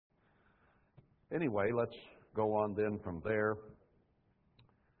Anyway, let's go on then from there.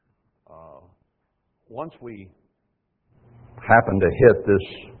 Once we happen to hit this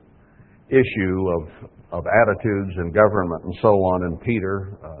issue of attitudes and government and so on in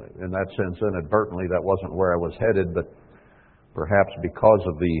Peter, in that sense, inadvertently, that wasn't where I was headed, but perhaps because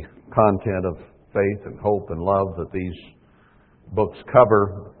of the content of faith and hope and love that these books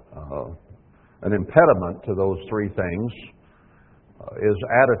cover, an impediment to those three things is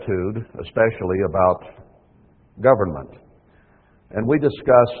attitude, especially about government. And we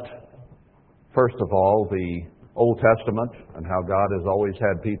discussed, first of all, the Old Testament and how God has always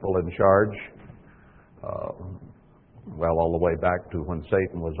had people in charge, all the way back to when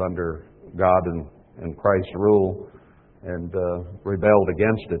Satan was under God and Christ's rule and rebelled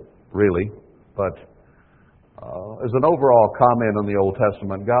against it, really. But as an overall comment on the Old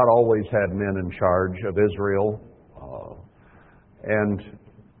Testament, God always had men in charge of Israel. And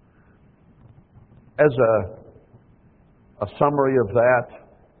as a summary of that,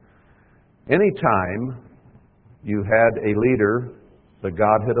 anytime you had a leader that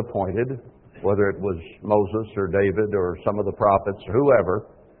God had appointed, whether it was Moses or David or some of the prophets or whoever,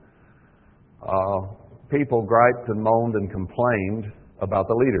 people griped and moaned and complained about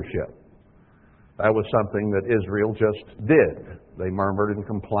the leadership. That was something that Israel just did. They murmured and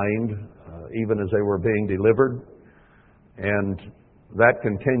complained even as they were being delivered. And that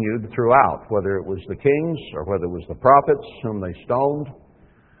continued throughout, whether it was the kings or whether it was the prophets whom they stoned.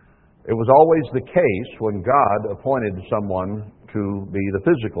 It was always the case when God appointed someone to be the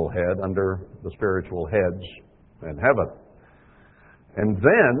physical head under the spiritual heads in heaven. And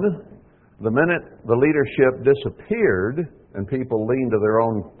then, the minute the leadership disappeared and people leaned to their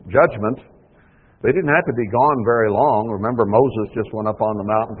own judgment, they didn't have to be gone very long. Remember, Moses just went up on the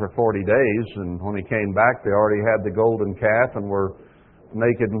mountain for 40 days, and when he came back, they already had the golden calf and were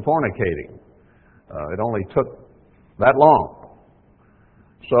naked and fornicating. It only took that long.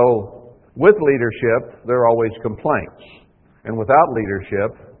 So, with leadership, there are always complaints. And without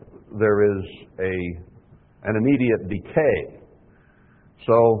leadership, there is an immediate decay.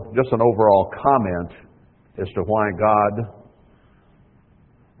 So, just an overall comment as to why God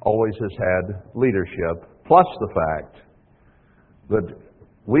always has had leadership, plus the fact that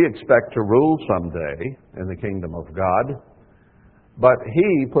we expect to rule someday in the kingdom of God, but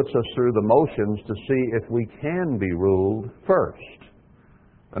He puts us through the motions to see if we can be ruled first.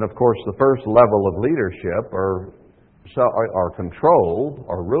 And of course, the first level of leadership or control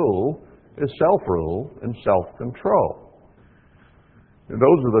or rule is self-rule and self-control. And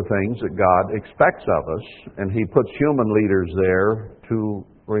those are the things that God expects of us, and He puts human leaders there to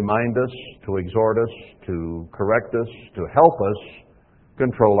remind us, to exhort us, to correct us, to help us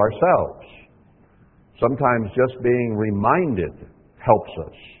control ourselves. Sometimes just being reminded helps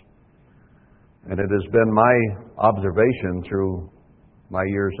us. And it has been my observation through my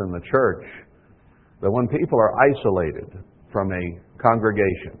years in the church that when people are isolated from a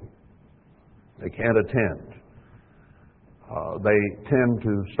congregation, they can't attend, they tend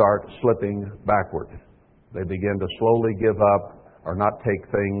to start slipping backward. They begin to slowly give up or not take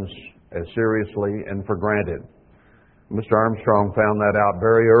things as seriously and for granted. Mr. Armstrong found that out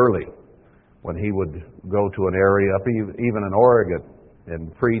very early when he would go to an area, up even in Oregon,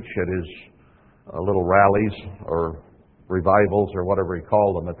 and preach at his little rallies or revivals or whatever he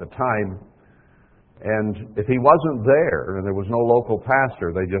called them at the time. And if he wasn't there and there was no local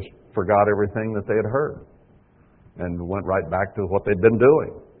pastor, they just forgot everything that they had heard and went right back to what they'd been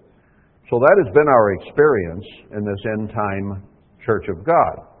doing. So that has been our experience in this end-time Church of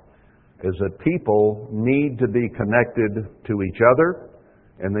God, is that people need to be connected to each other,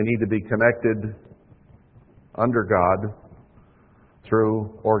 and they need to be connected under God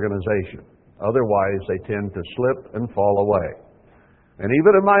through organization. Otherwise, they tend to slip and fall away. And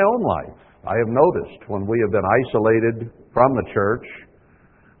even in my own life, I have noticed when we have been isolated from the church,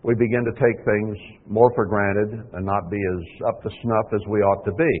 we begin to take things more for granted and not be as up to snuff as we ought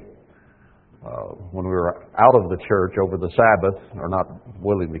to be. When we were out of the church over the Sabbath, or not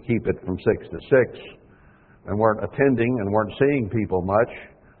willing to keep it from 6 to 6, and weren't attending and weren't seeing people much,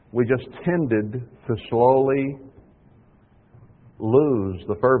 we just tended to slowly lose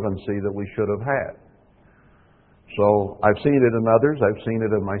the fervency that we should have had. So I've seen it in others, I've seen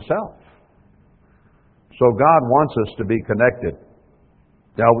it in myself. So God wants us to be connected.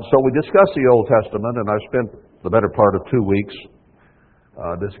 Now, so we discussed the Old Testament, and I spent the better part of 2 weeks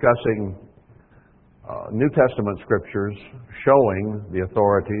discussing New Testament scriptures showing the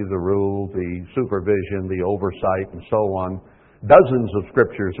authority, the rule, the supervision, the oversight, and so on. Dozens of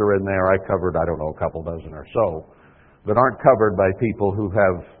scriptures are in there. I covered, a couple dozen or so, that aren't covered by people who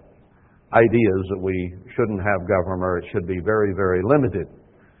have ideas that we shouldn't have government, or it should be very, very limited.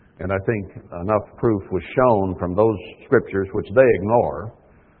 And I think enough proof was shown from those scriptures, which they ignore,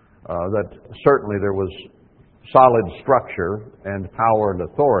 that certainly there was solid structure and power and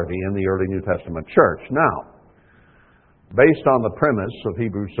authority in the early New Testament church. Now, based on the premise of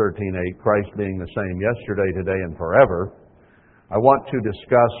Hebrews 13:8, Christ being the same yesterday, today, and forever, I want to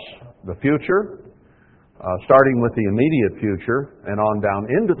discuss the future, starting with the immediate future and on down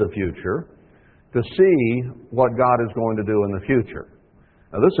into the future, to see what God is going to do in the future.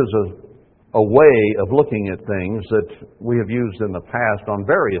 Now, this is a way of looking at things that we have used in the past on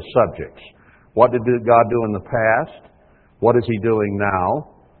various subjects. What did God do in the past? What is He doing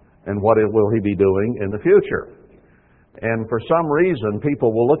now? And what will He be doing in the future? And for some reason,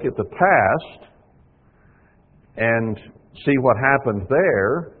 people will look at the past and see what happened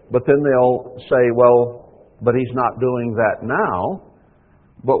there, but then they'll say, well, but He's not doing that now.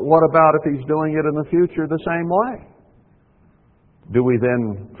 But what about if He's doing it in the future the same way? Do we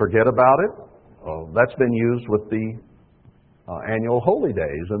then forget about it? Oh, that's been used with the annual holy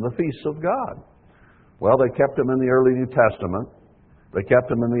days and the feasts of God. Well, they kept them in the early New Testament. They kept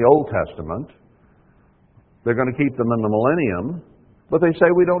them in the Old Testament. They're going to keep them in the millennium, but they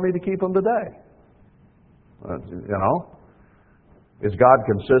say we don't need to keep them today. Is God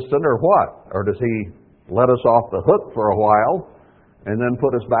consistent or what? Or does He let us off the hook for a while and then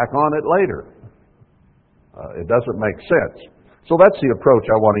put us back on it later? It doesn't make sense. So that's the approach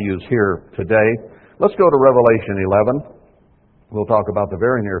I want to use here today. Let's go to Revelation 11. We'll talk about the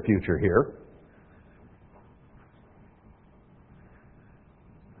very near future here.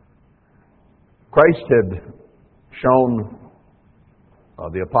 Christ had shown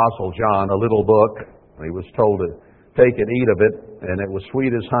the Apostle John a little book. He was told to take and eat of it, and it was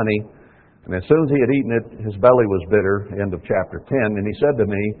sweet as honey. And as soon as he had eaten it, his belly was bitter. End of chapter 10. And he said to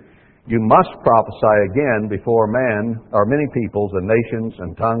me, you must prophesy again before man, or many peoples and nations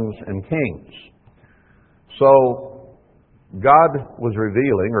and tongues and kings. So God was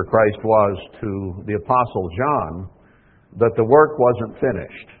revealing, or Christ was, to the Apostle John, that the work wasn't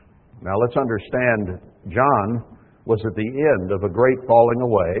finished. Now let's understand, John was at the end of a great falling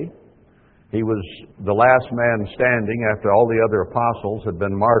away. He was the last man standing after all the other apostles had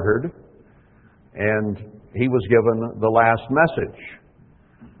been martyred, and he was given the last message.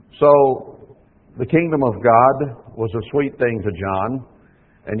 So the kingdom of God was a sweet thing to John,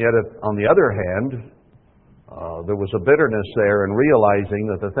 and yet on the other hand, there was a bitterness there in realizing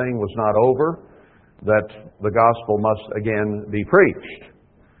that the thing was not over, that the gospel must again be preached.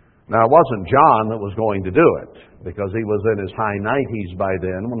 Now, it wasn't John that was going to do it, because he was in his high 90s by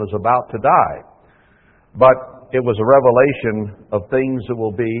then when he was about to die. But it was a revelation of things that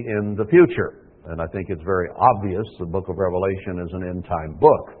will be in the future. And I think it's very obvious the book of Revelation is an end-time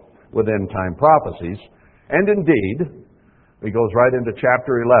book with end-time prophecies. And indeed, he goes right into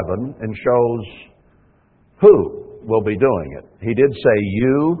chapter 11 and shows who will be doing it. He did say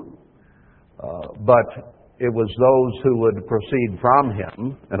you, but it was those who would proceed from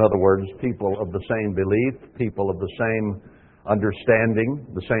him. In other words, people of the same belief, people of the same understanding,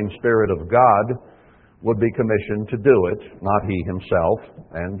 the same Spirit of God would be commissioned to do it, not he himself,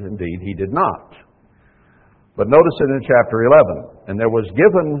 and indeed he did not. But notice it in chapter 11. And there was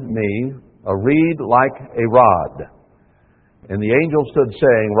given me a reed like a rod. And the angel stood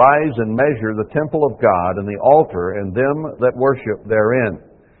saying, rise and measure the temple of God and the altar and them that worship therein.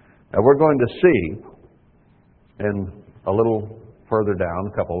 Now we're going to see, and a little further down,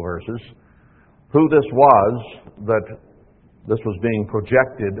 a couple of verses, who this was that this was being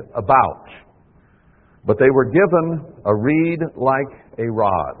projected about. But they were given a reed like a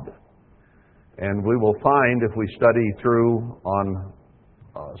rod. And we will find, if we study through on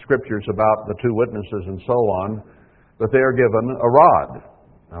scriptures about the two witnesses and so on, that they are given a rod.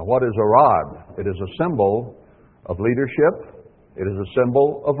 Now, what is a rod? It is a symbol of leadership. It is a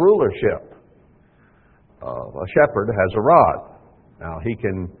symbol of rulership. A shepherd has a rod. Now, he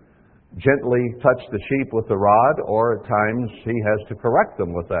can gently touch the sheep with the rod, or at times he has to correct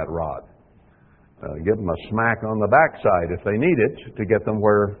them with that rod. Give them a smack on the backside if they need it to get them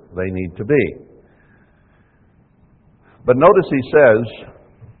where they need to be. But notice he says,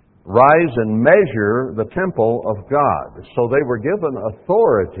 rise and measure the temple of God. So they were given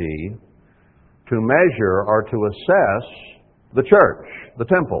authority to measure or to assess the church, the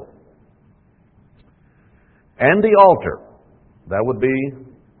temple. And the altar. That would be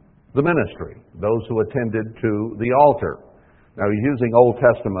the ministry, those who attended to the altar. Now, he's using Old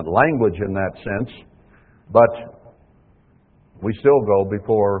Testament language in that sense, but we still go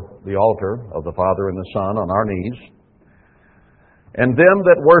before the altar of the Father and the Son on our knees. and them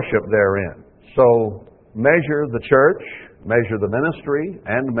that worship therein. So measure the church, measure the ministry,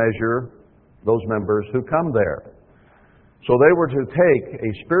 and measure those members who come there. So they were to take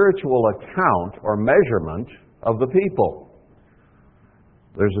a spiritual account or measurement of the people.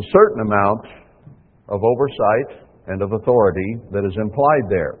 There's a certain amount of oversight and of authority that is implied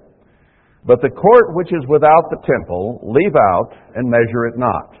there. But the court which is without the temple, leave out and measure it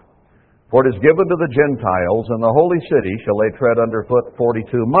not. For it is given to the Gentiles, and the holy city shall they tread under foot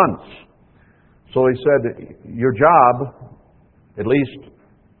 42 months. So he said, your job, at least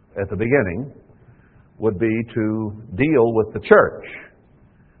at the beginning, would be to deal with the church,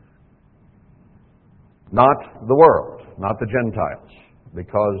 not the world, not the Gentiles.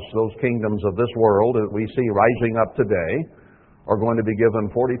 Because those kingdoms of this world that we see rising up today are going to be given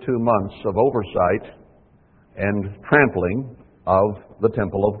 42 months of oversight and trampling of the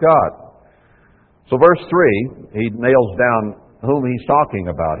temple of God. So verse 3, he nails down whom he's talking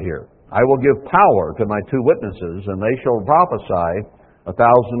about here. I will give power to my 2 witnesses, and they shall prophesy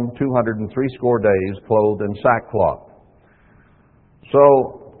 1,260 days clothed in sackcloth.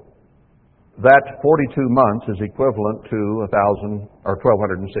 So that 42 months is equivalent to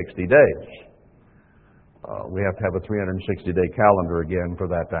 1,260 days. We have to have a 360-day calendar again for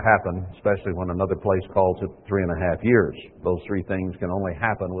that to happen, especially when another place calls it 3.5 years. Those 3 things can only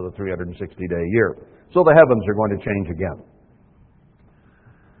happen with a 360-day year. So the heavens are going to change again.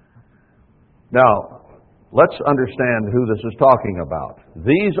 Now, let's understand who this is talking about.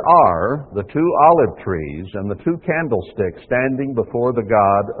 These are the 2 olive trees and the 2 candlesticks standing before the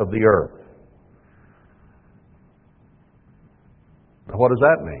God of the earth. Now, what does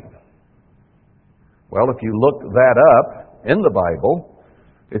that mean? Well, if you look that up in the Bible,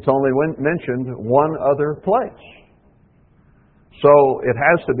 it's only mentioned one other place. So it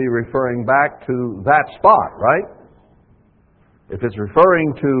has to be referring back to that spot, right? If it's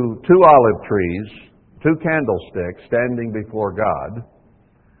referring to 2 olive trees, 2 candlesticks standing before God,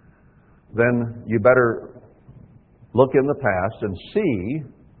 then you better look in the past and see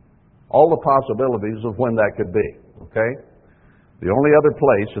all the possibilities of when that could be, okay? The only other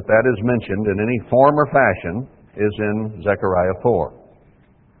place that that is mentioned in any form or fashion is in Zechariah 4.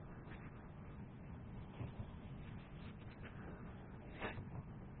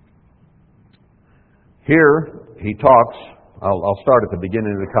 Here he talks, I'll start at the beginning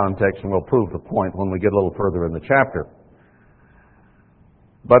of the context and we'll prove the point when we get a little further in the chapter.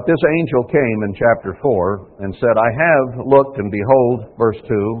 But this angel came in chapter 4 and said, I have looked, and behold, verse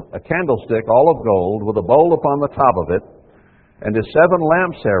 2, a candlestick all of gold with a bowl upon the top of it, and his 7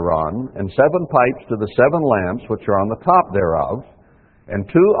 lamps thereon, and 7 pipes to the 7 lamps which are on the top thereof, and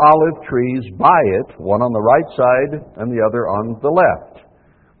 2 olive trees by it, one on the right side and the other on the left.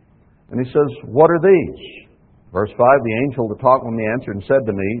 And he says, what are these? Verse 5, the angel that talked with me answered and said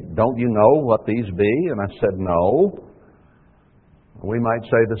to me, don't you know what these be? And I said, no. We might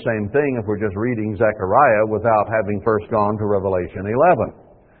say the same thing if we're just reading Zechariah without having first gone to Revelation 11.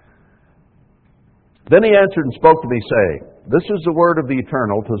 Then he answered and spoke to me, saying, this is the word of the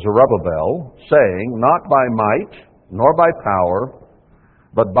Eternal to Zerubbabel, saying, not by might, nor by power,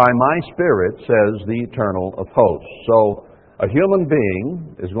 but by my Spirit, says the Eternal of hosts. So a human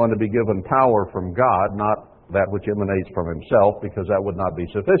being is going to be given power from God, not that which emanates from himself, because that would not be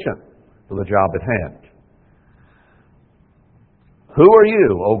sufficient for the job at hand. Who are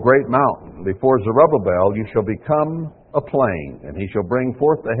you, O great mountain? Before Zerubbabel you shall become a plain, and he shall bring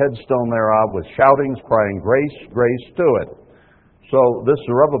forth the headstone thereof with shoutings, crying, grace, grace to it. So this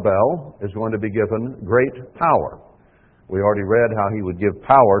Zerubbabel is going to be given great power. We already read how he would give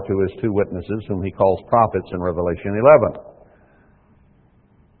power to his 2 witnesses, whom he calls prophets in Revelation 11.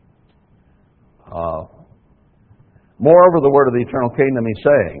 Moreover, the word of the Eternal came to me,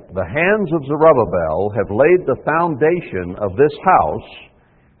 saying, the hands of Zerubbabel have laid the foundation of this house.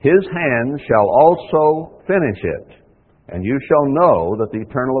 His hands shall also finish it. And you shall know that the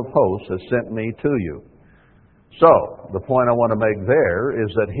Eternal of hosts has sent me to you. So, the point I want to make there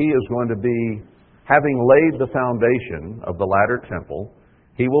is that he is going to be, having laid the foundation of the latter temple,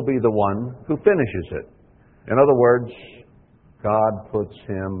 he will be the one who finishes it. In other words, God puts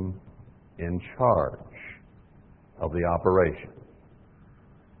him in charge of the operation.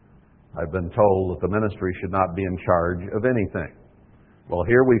 I've been told that the ministry should not be in charge of anything. Well,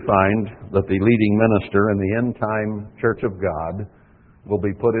 here we find that the leading minister in the end-time Church of God will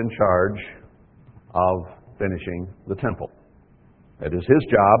be put in charge of finishing the temple. It is his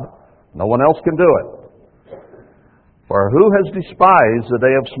job. No one else can do it. For who has despised the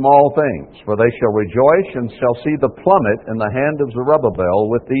day of small things? For they shall rejoice and shall see the plummet in the hand of Zerubbabel.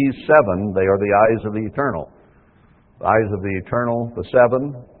 With these 7, they are the eyes of the Eternal. The eyes of the eternal, the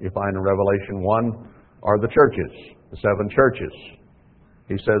seven, you find in Revelation 1, are the churches, the seven churches.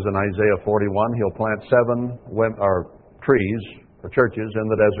 He says in Isaiah 41, He'll plant seven trees or churches in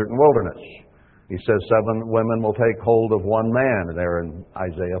the desert and wilderness. He says 7 women will take hold of one man, there in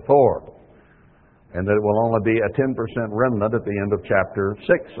Isaiah 4. And that it will only be a 10% remnant at the end of chapter 6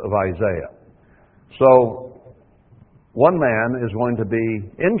 of Isaiah. So, one man is going to be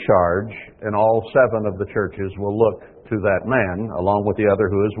in charge, and all 7 of the churches will look to that man, along with the other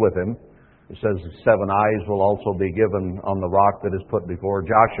who is with him. It says 7 eyes will also be given on the rock that is put before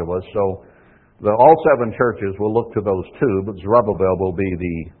Joshua. So, all 7 churches will look to those 2, but Zerubbabel will be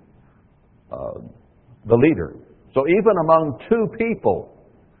the leader. So even among 2 people,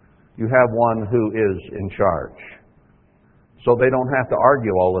 you have one who is in charge. So they don't have to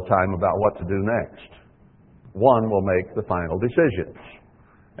argue all the time about what to do next. One will make the final decisions,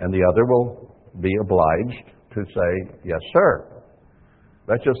 and the other will be obliged to say, yes, sir.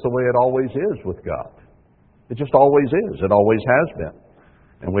 That's just the way it always is with God. It just always is. It always has been.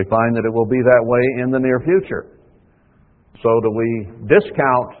 And we find that it will be that way in the near future. So do we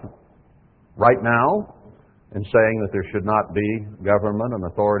discount right now in saying that there should not be government and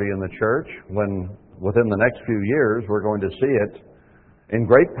authority in the church, when within the next few years we're going to see it in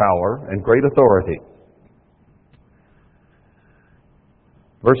great power and great authority?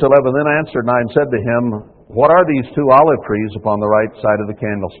 Verse 11, Then answered I and said to him, What are these 2 olive trees upon the right side of the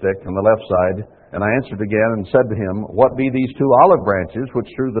candlestick and the left side? And I answered again and said to him, What be these 2 olive branches, which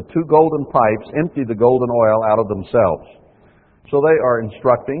through the 2 golden pipes empty the golden oil out of themselves? So they are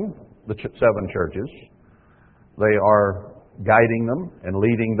instructing the 7 churches. They are guiding them and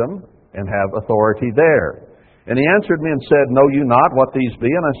leading them and have authority there. And he answered me and said, Know you not what these be?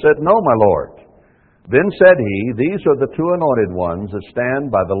 And I said, No, my Lord. Then said he, These are the 2 anointed ones that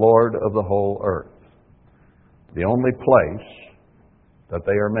stand by the Lord of the whole earth. The only place that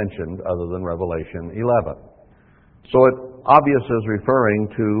they are mentioned other than Revelation 11. So it obviously is referring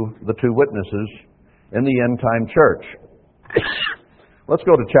to the 2 witnesses in the end-time church. Let's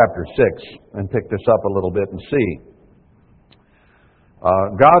go to chapter 6 and pick this up a little bit and see.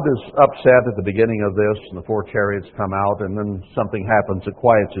 God is upset at the beginning of this, and the 4 chariots come out, and then something happens that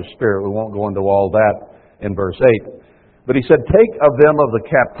quiets His spirit. We won't go into all that in verse 8. But He said, Take of them of the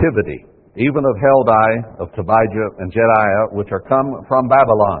captivity, even of Heldai, of Tobijah, and Jediah, which are come from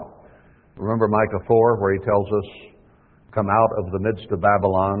Babylon. Remember Micah 4, where He tells us, Come out of the midst of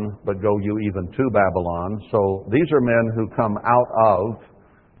Babylon, but go you even to Babylon. So these are men who come out of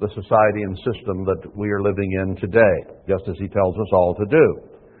the society and system that we are living in today, just as He tells us all to do.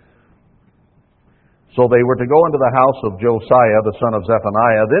 So they were to go into the house of Josiah, the son of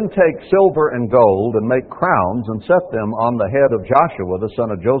Zephaniah, then take silver and gold and make crowns and set them on the head of Joshua, the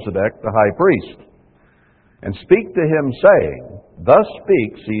son of Josedek, the high priest. And speak to him, saying, Thus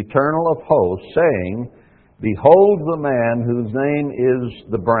speaks the Eternal of hosts, saying, Behold the man whose name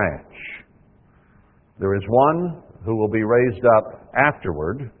is the branch. There is one who will be raised up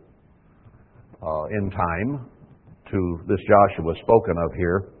afterward in time to this Joshua spoken of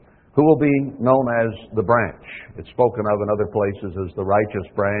here, who will be known as the branch. It's spoken of in other places as the righteous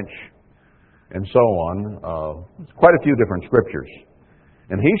branch, and so on. Quite a few different scriptures.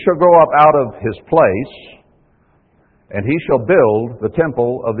 And he shall go up out of his place, and he shall build the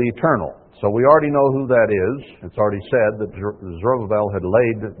temple of the eternal. So we already know who that is. It's already said that Zerubbabel had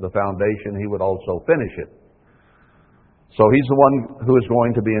laid the foundation. He would also finish it. So he's the one who is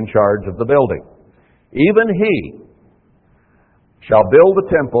going to be in charge of the building. Even he shall build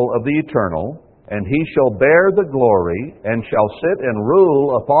the temple of the eternal, and he shall bear the glory, and shall sit and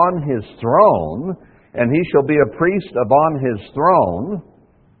rule upon his throne, and he shall be a priest upon his throne.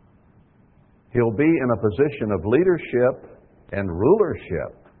 He'll be in a position of leadership and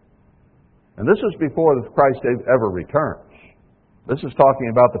rulership. And this is before Christ ever returns. This is talking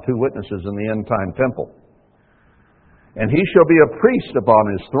about the 2 witnesses in the end-time temple. And he shall be a priest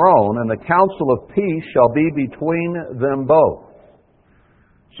upon his throne, and the counsel of peace shall be between them both.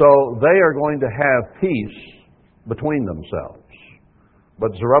 So they are going to have peace between themselves.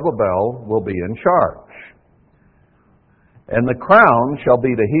 But Zerubbabel will be in charge. And the crown shall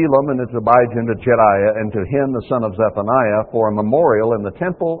be to Helam, and to Tobijah, and to Jediah, and to him the son of Zephaniah, for a memorial in the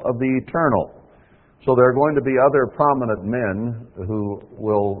temple of the eternal. So there are going to be other prominent men who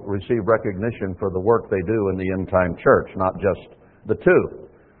will receive recognition for the work they do in the end-time church, not just the 2.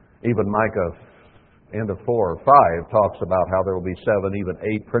 Even Micah, end of 4 or 5, talks about how there will be 7, even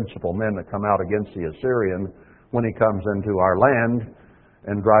 8 principal men that come out against the Assyrian when he comes into our land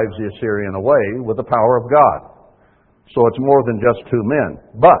and drives the Assyrian away with the power of God. So it's more than just 2 men.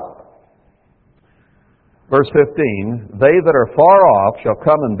 But Verse 15, they that are far off shall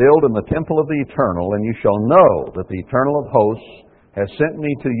come and build in the temple of the Eternal, and you shall know that the Eternal of hosts has sent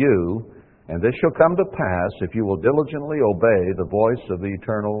me to you, and this shall come to pass if you will diligently obey the voice of the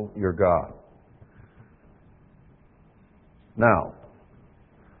Eternal your God. Now,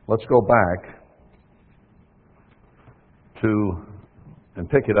 let's go back to, and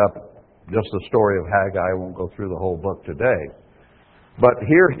pick it up, just the story of Haggai. I won't go through the whole book today. But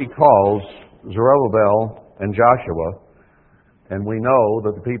here he calls Zerubbabel and Joshua, and we know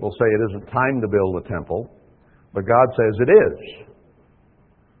that the people say it isn't time to build the temple, but God says it is.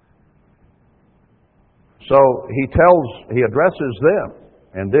 So he addresses them,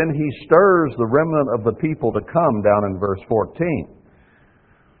 and then he stirs the remnant of the people to come down in verse 14.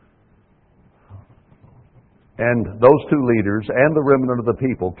 And those two leaders and the remnant of the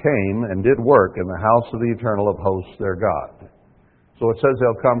people came and did work in the house of the Eternal of hosts, their God. So it says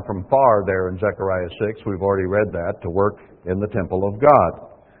they'll come from far there in Zechariah 6. We've already read that, to work in the temple of God.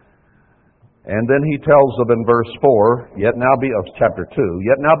 And then he tells them in verse 4, chapter 2,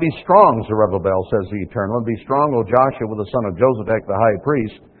 yet now be strong, Zerubbabel, says the Eternal, and be strong, O Joshua, the son of Josedech, the high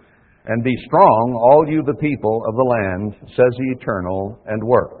priest, and be strong, all you the people of the land, says the Eternal, and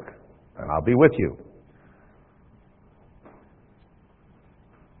work, and I'll be with you.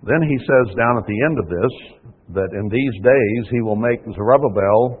 Then he says down at the end of this, that in these days he will make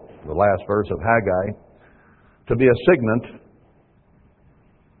Zerubbabel, the last verse of Haggai, to be a signet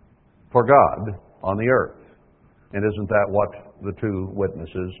for God on the earth. And isn't that what the two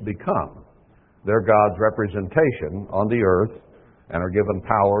witnesses become? They're God's representation on the earth and are given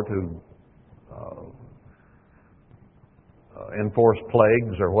power to enforce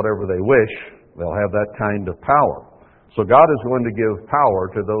plagues or whatever they wish. They'll have that kind of power. So God is going to give power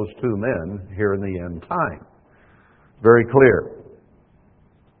to those two men here in the end time. Very clear.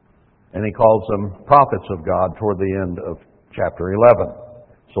 And he calls them prophets of God toward the end of chapter 11.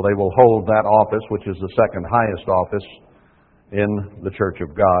 So they will hold that office, which is the second highest office in the church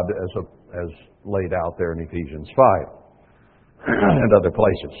of God, as laid out there in Ephesians 5 and other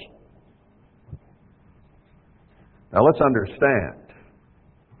places. Now let's understand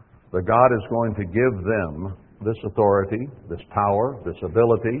that God is going to give them this authority, this power, this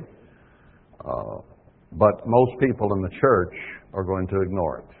ability, but most people in the church are going to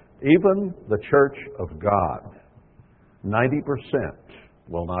ignore it. Even the church of God, 90%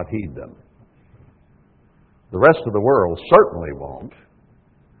 will not heed them. The rest of the world certainly won't,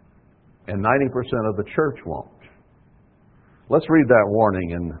 and 90% of the church won't. Let's read that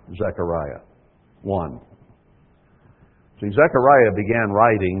warning in Zechariah 1. See, Zechariah began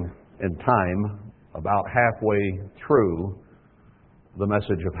writing in time about halfway through the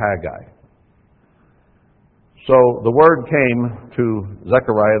message of Haggai. So the word came to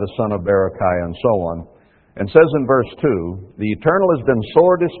Zechariah the son of Berechiah and so on, and says in verse 2, the Eternal has been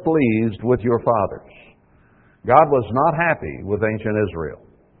sore displeased with your fathers. God was not happy with ancient Israel.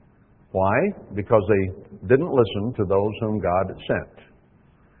 Why? Because they didn't listen to those whom God sent.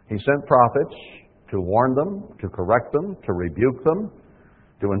 He sent prophets to warn them, to correct them, to rebuke them,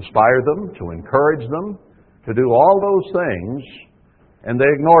 to inspire them, to encourage them, to do all those things, and they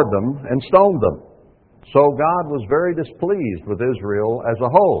ignored them and stoned them. So God was very displeased with Israel as a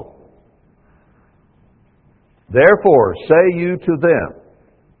whole. Therefore, say you to them,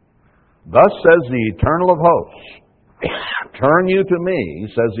 thus says the Eternal of hosts, turn you to me,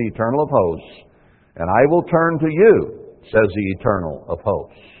 says the Eternal of hosts, and I will turn to you, says the Eternal of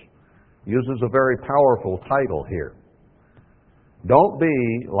hosts. Uses a very powerful title here. Don't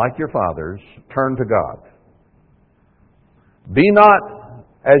be like your fathers, turn to God. Be not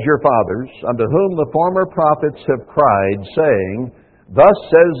as your fathers, unto whom the former prophets have cried, saying, thus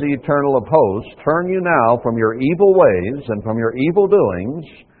says the Eternal of hosts, turn you now from your evil ways and from your evil doings.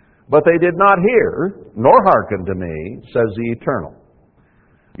 But they did not hear, nor hearken to me, says the Eternal.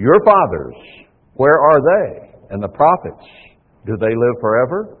 Your fathers, where are they? And the prophets, do they live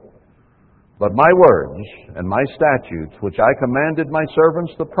forever? But my words and my statutes, which I commanded my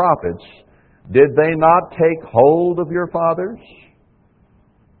servants the prophets, did they not take hold of your fathers?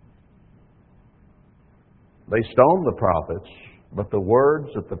 They stoned the prophets, but the words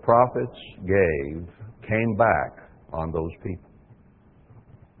that the prophets gave came back on those people.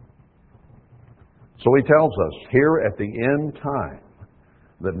 So he tells us here at the end time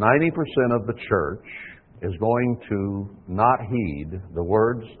that 90% of the church is going to not heed the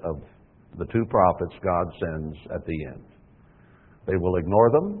words of the two prophets God sends at the end. They will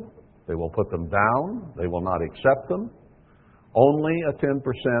ignore them. They will put them down. They will not accept them. Only a 10%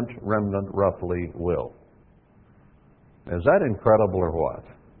 remnant roughly will. Is that incredible or what?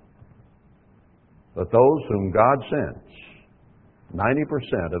 that those whom God sends,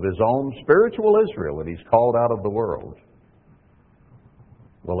 90% of His own spiritual Israel that He's called out of the world,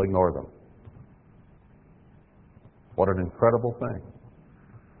 will ignore them. What an incredible thing.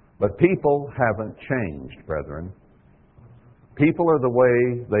 But people haven't changed, brethren. People are the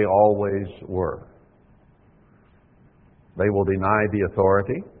way they always were. They will deny the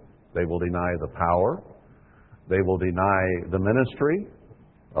authority. They will deny the power. They will deny the ministry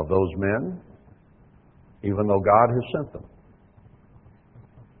of those men, even though God has sent them.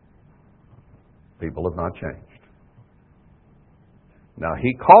 People have not changed. Now,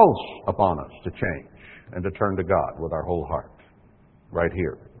 He calls upon us to change and to turn to God with our whole heart, right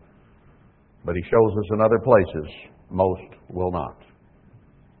here. But He shows us in other places most will not.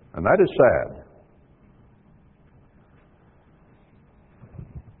 And that is sad.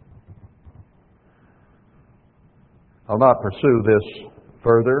 I'll not pursue this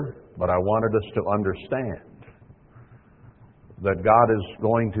further, but I wanted us to understand that God is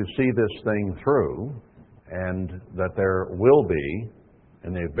going to see this thing through, and that there will be,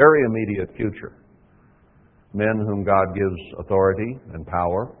 in the very immediate future, men whom God gives authority and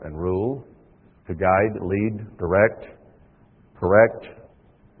power and rule to guide, lead, direct, correct,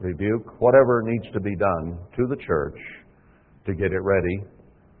 rebuke, whatever needs to be done to the church to get it ready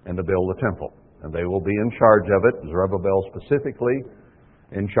and to build the temple. And they will be in charge of it, Zerubbabel specifically,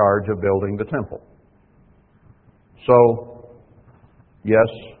 in charge of building the temple. So, yes,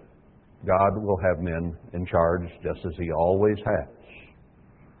 God will have men in charge just as He always has.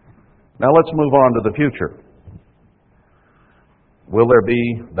 Now let's move on to the future. Will there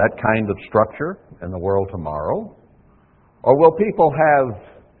be that kind of structure in the world tomorrow? Or will people have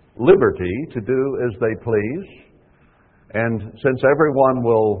liberty to do as they please? And since everyone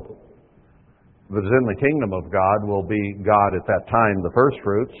that is in the kingdom of God will be God at that time, the first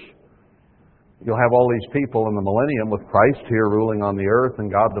fruits, you'll have all these people in the millennium with Christ here ruling on the earth and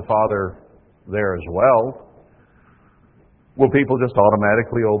God the Father there as well. Will people just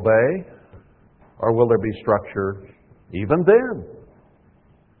automatically obey? Or will there be structure even then?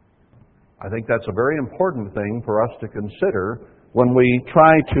 I think that's a very important thing for us to consider when we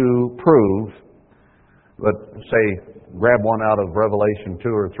try to prove that, say, grab one out of Revelation 2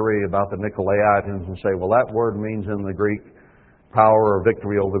 or 3 about the Nicolaitans and say, well, that word means in the Greek power or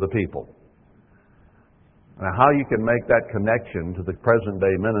victory over the people. Now, how you can make that connection to the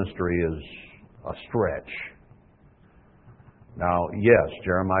present-day ministry is a stretch. Now, yes,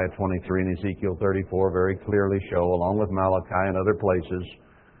 Jeremiah 23 and Ezekiel 34 very clearly show, along with Malachi and other places,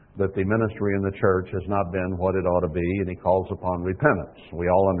 that the ministry in the church has not been what it ought to be, and He calls upon repentance. We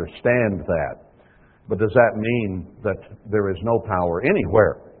all understand that. But does that mean that there is no power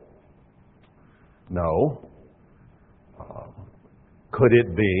anywhere? No. Could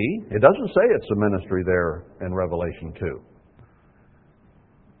it be? It doesn't say it's a ministry there in Revelation 2.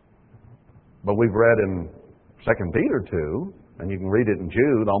 But we've read in 2 Peter 2, and you can read it in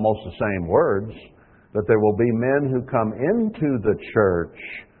Jude, almost the same words, that there will be men who come into the church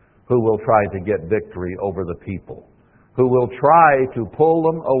who will try to get victory over the people, who will try to pull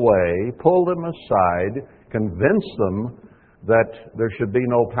them away, pull them aside, convince them that there should be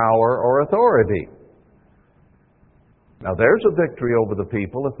no power or authority. Now, there's a victory over the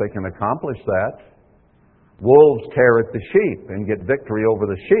people if they can accomplish that. Wolves tear at the sheep and get victory over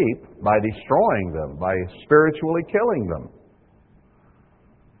the sheep by destroying them, by spiritually killing them.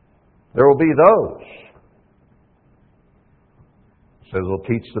 There will be those. It says they'll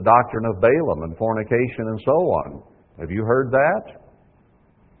teach the doctrine of Balaam and fornication and so on. Have you heard that?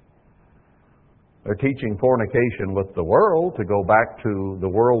 They're teaching fornication with the world to go back to the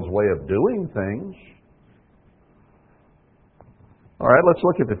world's way of doing things. All right, let's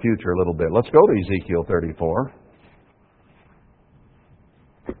look at the future a little bit. Let's go to Ezekiel 34.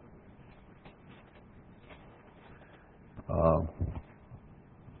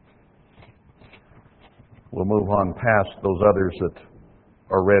 We'll move on past those others that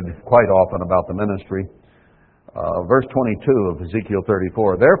are read quite often about the ministry. Verse 22 of Ezekiel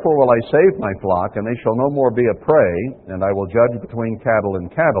 34, Therefore will I save my flock, and they shall no more be a prey, and I will judge between cattle and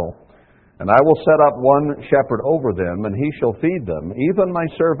cattle. And I will set up one shepherd over them, and he shall feed them, even my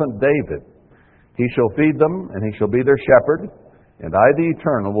servant David. He shall feed them, and he shall be their shepherd, and I, the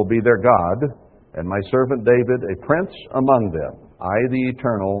Eternal, will be their God, and my servant David a prince among them. I, the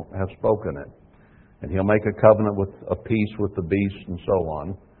Eternal, have spoken it. And he'll make a covenant of peace with the beast, and so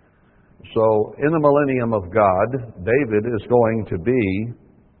on. So, in the millennium of God, David is going to be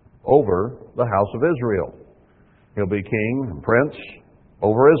over the house of Israel. He'll be king and prince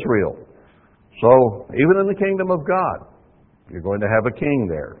over Israel. So, even in the kingdom of God, you're going to have a king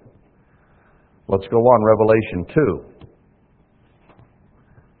there. Let's go on, Revelation 2,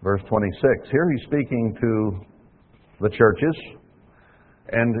 verse 26. Here he's speaking to the churches.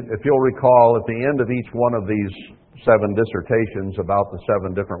 And if you'll recall, at the end of each one of these 7 dissertations about the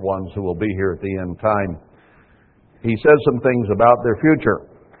 7 different ones who will be here at the end time, he says some things about their future.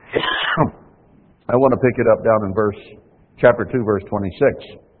 I want to pick it up down in chapter 2, verse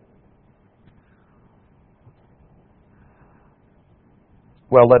 26.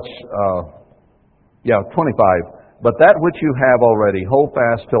 Well, 25. But that which you have already, hold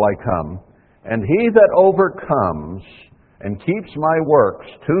fast till I come. And he that overcomes and keeps my works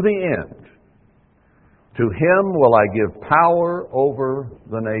to the end, to him will I give power over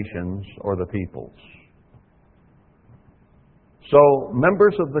the nations or the peoples. So,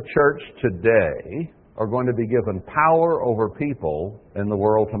 members of the church today are going to be given power over people in the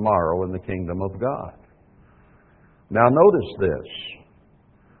world tomorrow in the kingdom of God. Now notice this.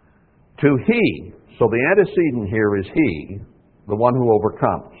 To he, so the antecedent here is he, the one who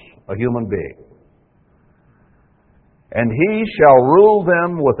overcomes, a human being. And he shall rule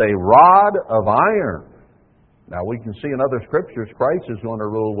them with a rod of iron. Now we can see in other scriptures Christ is going to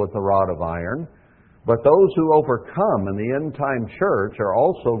rule with a rod of iron. But those who overcome in the end-time church are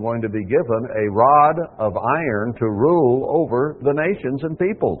also going to be given a rod of iron to rule over the nations and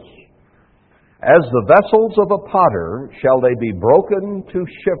peoples. As the vessels of a potter shall they be broken to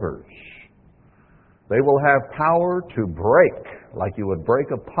shivers. They will have power to break, like you would break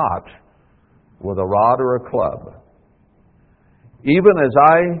a pot with a rod or a club. Even as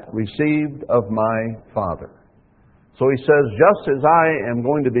I received of my Father. So he says, just as I am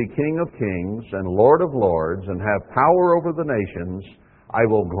going to be King of kings and Lord of lords and have power over the nations, I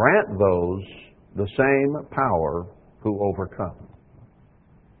will grant those the same power who overcome.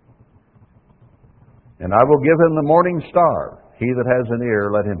 And I will give him the morning star. He that has an ear,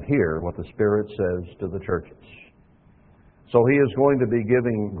 let him hear what the Spirit says to the churches. So he is going to be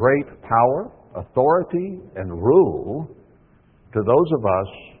giving great power, authority, and rule to those of us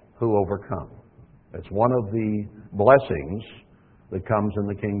who overcome. It's one of the blessings that comes in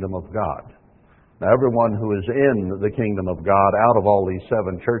the kingdom of God. Now, everyone who is in the kingdom of God out of all these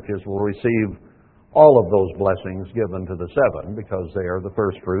 7 churches will receive all of those blessings given to the 7 because they are the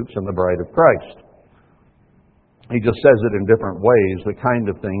first fruits and the bride of Christ. He just says it in different ways, the kind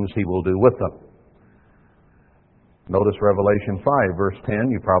of things he will do with them. Notice Revelation 5, verse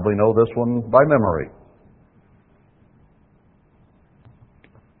 10. You probably know this one by memory.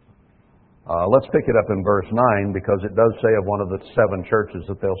 Let's pick it up in verse 9 because it does say of one of the 7 churches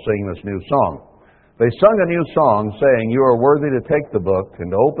that they'll sing this new song. They sung a new song, saying, You are worthy to take the book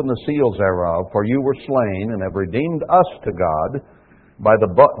and to open the seals thereof, for you were slain and have redeemed us to God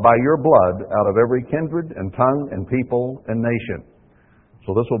by your blood out of every kindred and tongue and people and nation.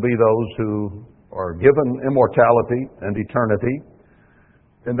 So this will be those who are given immortality and eternity,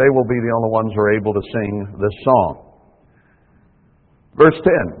 and they will be the only ones who are able to sing this song. Verse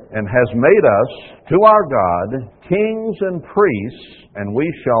 10, and has made us to our God kings and priests, and we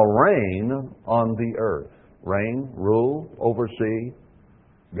shall reign on the earth. Reign, rule, oversee,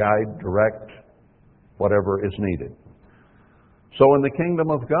 guide, direct, whatever is needed. So in the kingdom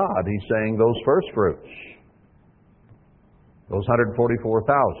of God, he's saying those first fruits, those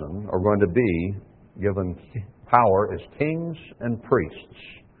 144,000, are going to be given power as kings and priests.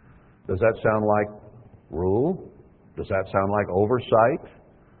 Does that sound like rule? Does that sound like oversight?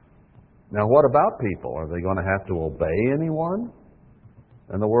 Now what about people? Are they going to have to obey anyone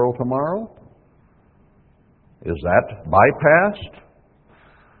in the world tomorrow? Is that bypassed?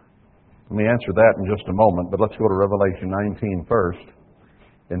 Let me answer that in just a moment, but let's go to Revelation 19 first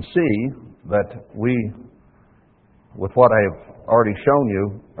and see that we, with what I have already shown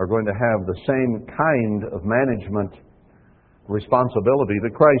you, are going to have the same kind of management responsibility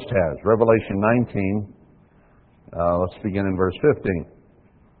that Christ has. Revelation 19, let's begin in verse 15.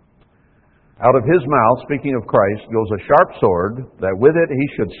 Out of his mouth, speaking of Christ, goes a sharp sword, that with it he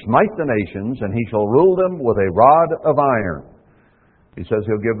should smite the nations, and he shall rule them with a rod of iron. He says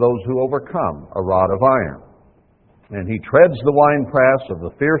he'll give those who overcome a rod of iron. And he treads the winepress of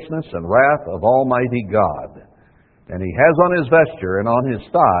the fierceness and wrath of Almighty God. And he has on his vesture and on his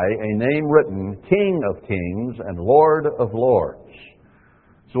thigh a name written, King of Kings and Lord of Lords.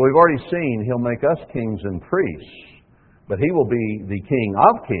 So we've already seen he'll make us kings and priests, but he will be the King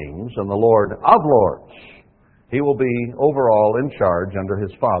of Kings and the Lord of Lords. He will be overall in charge under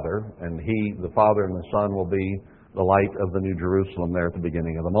his Father, and he, the Father and the Son, will be the light of the New Jerusalem there at the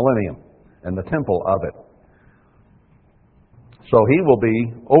beginning of the millennium, and the temple of it. So he will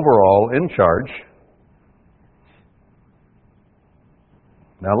be overall in charge.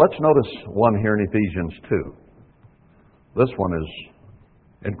 Now let's notice one here in Ephesians 2. This one is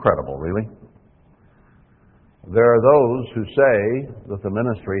incredible, really. There are those who say that the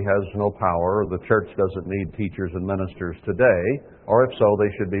ministry has no power, or the church doesn't need teachers and ministers today, or if so, they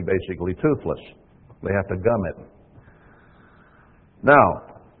should be basically toothless. They have to gum it.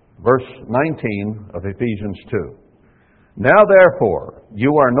 Now, verse 19 of Ephesians 2. Now therefore,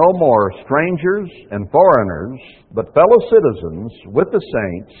 you are no more strangers and foreigners, but fellow citizens with the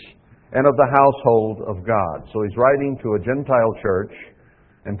saints and of the household of God. So he's writing to a Gentile church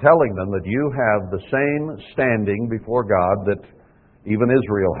and telling them that you have the same standing before God that even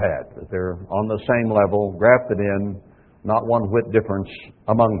Israel had, that they're on the same level, grafted in, not one whit difference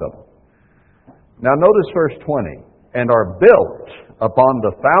among them. Now notice verse 20, and are built upon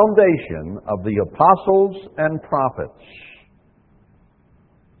the foundation of the apostles and prophets.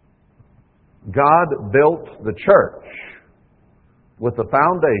 God built the church with the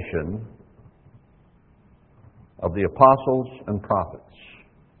foundation of the apostles and prophets.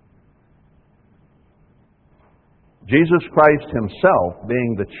 Jesus Christ himself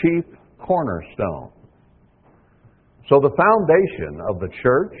being the chief cornerstone. So the foundation of the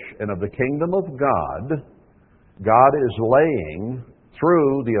church and of the kingdom of God, God is laying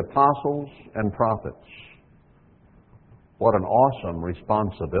through the apostles and prophets. What an awesome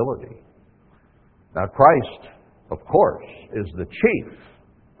responsibility. Now Christ, of course, is the chief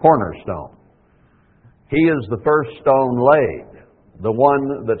cornerstone. He is the first stone laid, the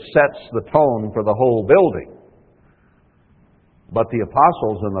one that sets the tone for the whole building. But the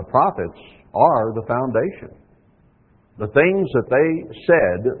apostles and the prophets are the foundation. The things that they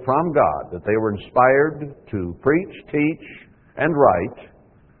said from God, that they were inspired to preach, teach, and write,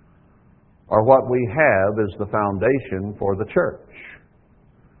 are what we have as the foundation for the church.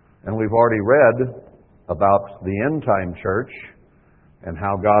 And we've already read about the end-time church and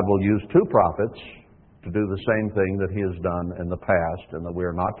how God will use two prophets to do the same thing that He has done in the past, and that we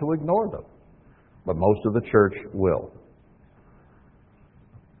are not to ignore them. But most of the church will.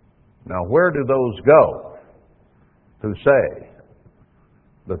 Now, where do those go who say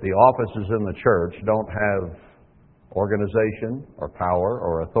that the offices in the church don't have organization or power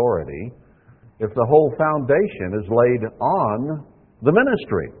or authority if the whole foundation is laid on the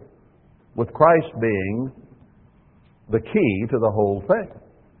ministry, with Christ being the key to the whole thing?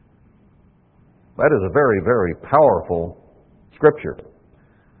 That is a very, very powerful scripture.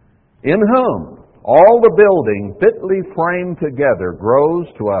 In whom all the building fitly framed together grows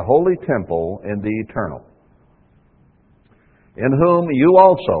to a holy temple in the eternal. In whom you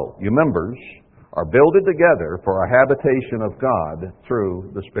also, you members, are builded together for a habitation of God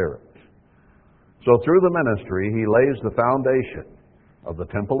through the Spirit. So through the ministry, He lays the foundation of the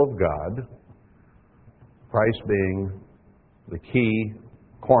temple of God, Christ being the key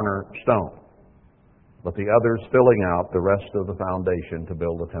cornerstone, but the others filling out the rest of the foundation to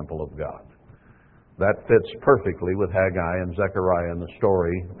build the temple of God. That fits perfectly with Haggai and Zechariah in the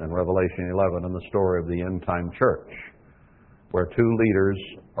story, and Revelation 11 in the story of the end-time church, where two leaders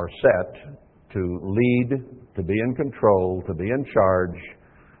are set to lead, to be in control, to be in charge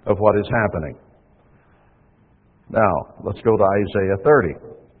of what is happening. Now, let's go to Isaiah 30.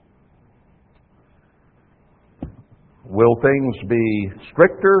 Will things be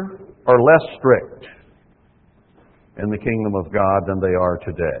stricter or less strict in the kingdom of God than they are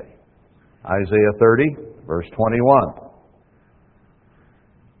today? Isaiah 30, verse 21.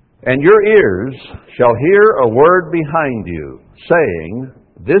 And your ears shall hear a word behind you, saying,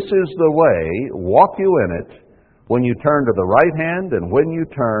 This is the way, walk you in it, when you turn to the right hand and when you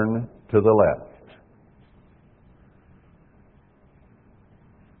turn to the left.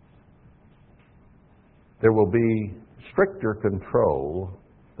 There will be stricter control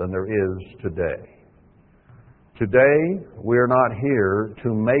than there is today. Today, we are not here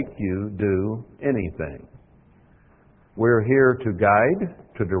to make you do anything. We're here to guide,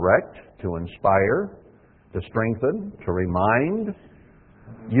 to direct, to inspire, to strengthen, to remind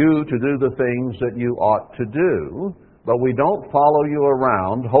you to do the things that you ought to do, but we don't follow you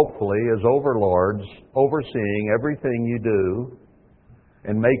around, hopefully, as overlords, overseeing everything you do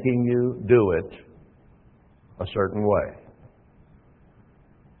and making you do it a certain way.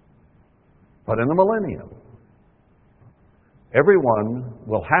 But in the millennium, everyone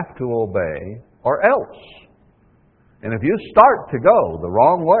will have to obey or else. And if you start to go the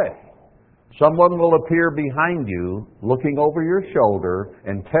wrong way, someone will appear behind you, looking over your shoulder,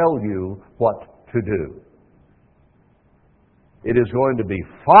 and tell you what to do. It is going to be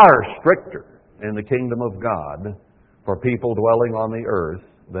far stricter in the kingdom of God for people dwelling on the earth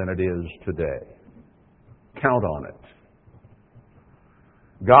than it is today. Count on it.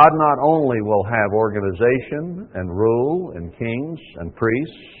 God not only will have organization and rule and kings and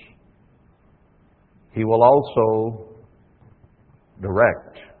priests, He will also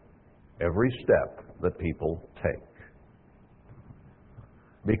direct every step that people take.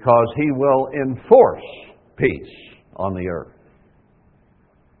 Because He will enforce peace on the earth.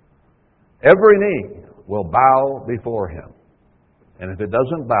 Every knee will bow before Him. And if it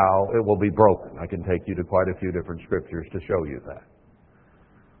doesn't bow, it will be broken. I can take you to quite a few different scriptures to show you that.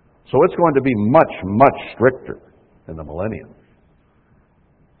 So it's going to be much, much stricter in the millennium.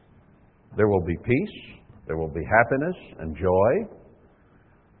 There will be peace, there will be happiness and joy,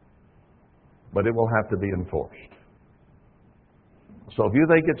 but it will have to be enforced. So if you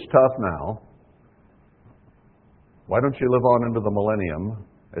think it's tough now, why don't you live on into the millennium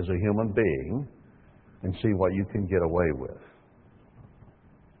as a human being and see what you can get away with?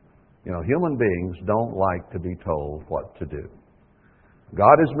 You know, human beings don't like to be told what to do.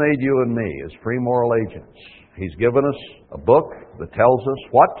 God has made you and me as free moral agents. He's given us a book that tells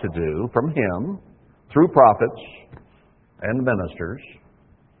us what to do from Him through prophets and ministers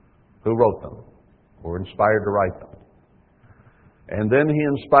who wrote them, were inspired to write them. And then He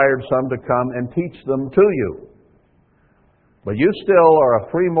inspired some to come and teach them to you. But you still are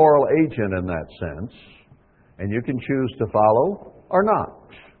a free moral agent in that sense, and you can choose to follow or not.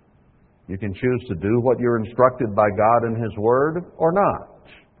 You can choose to do what you're instructed by God in His Word or not.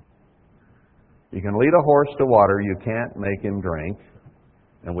 You can lead a horse to water, you can't make him drink,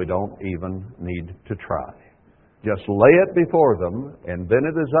 and we don't even need to try. Just lay it before them, and then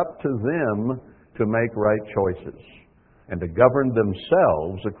it is up to them to make right choices and to govern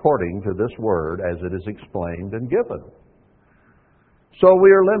themselves according to this Word as it is explained and given. So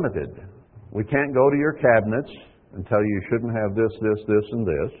we are limited. We can't go to your cabinets and tell you you shouldn't have this, and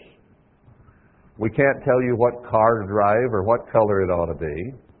this. We can't tell you what car to drive or what color it ought to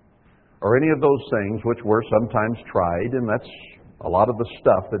be, or any of those things which were sometimes tried, and that's a lot of the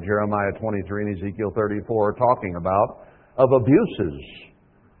stuff that Jeremiah 23 and Ezekiel 34 are talking about, of abuses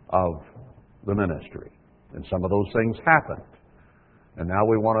of the ministry. And some of those things happened. And now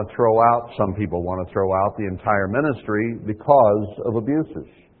we want to throw out, some people want to throw out the entire ministry because of abuses.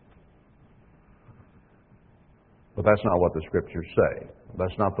 But that's not what the Scriptures say.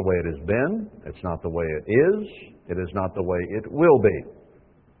 That's not the way it has been. It's not the way it is. It is not the way it will be.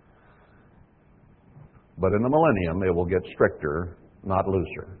 But in the millennium, it will get stricter, not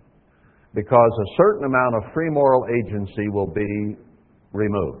looser. Because a certain amount of free moral agency will be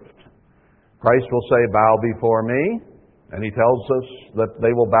removed. Christ will say, bow before me. And He tells us that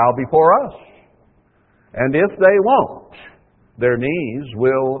they will bow before us. And if they won't, their knees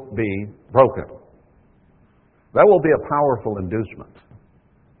will be broken. That will be a powerful inducement,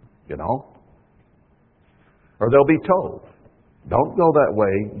 you know. Or they'll be told, don't go that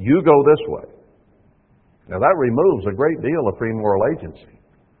way, you go this way. Now that removes a great deal of free moral agency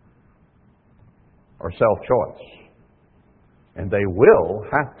or self-choice. And they will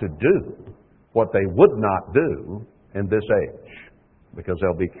have to do what they would not do in this age, because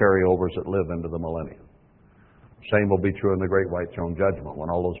there'll be carryovers that live into the millennium. Same will be true in the Great White Throne Judgment when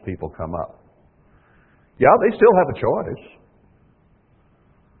all those people come up. Yeah, they still have a choice.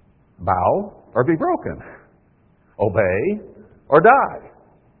 Bow or be broken. Obey or die.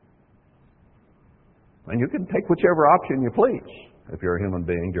 And you can take whichever option you please if you're a human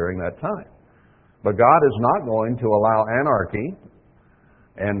being during that time. But God is not going to allow anarchy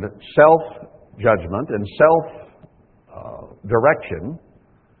and self-judgment and self-direction,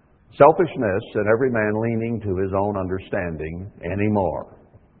 selfishness, and every man leaning to his own understanding anymore.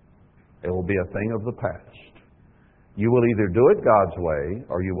 It will be a thing of the past. You will either do it God's way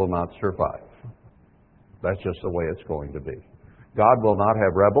or you will not survive. That's just the way it's going to be. God will not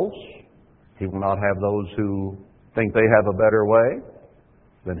have rebels. He will not have those who think they have a better way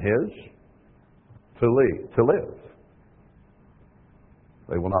than His to live.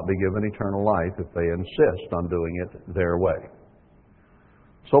 They will not be given eternal life if they insist on doing it their way.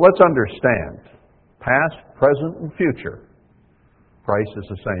 So let's understand, past, present, and future. Christ is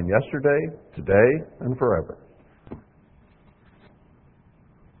the same yesterday, today, and forever.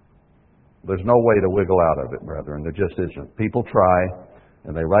 There's no way to wiggle out of it, brethren. There just isn't. People try,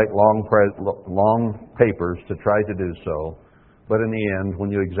 and they write long papers to try to do so. But in the end,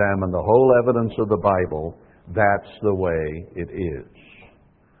 when you examine the whole evidence of the Bible, that's the way it is.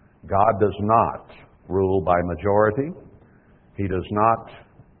 God does not rule by majority. He does not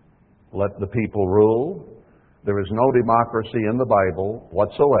let the people rule. There is no democracy in the Bible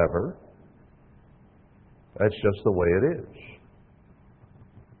whatsoever. That's just the way it is.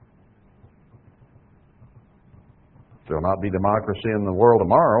 There will not be democracy in the world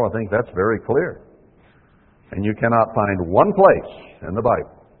tomorrow. I think that's very clear. And you cannot find one place in the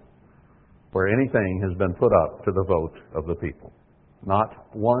Bible where anything has been put up to the vote of the people.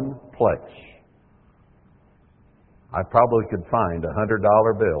 Not one place. I probably could find a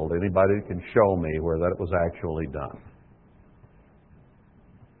 $100 bill. Anybody can show me where that was actually done.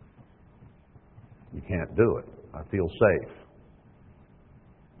 You can't do it. I feel safe.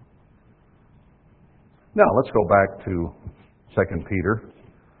 Now, let's go back to 2 Peter,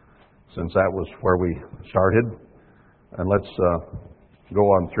 since that was where we started. And let's go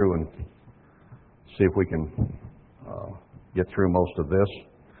on through and see if we can get through most of this.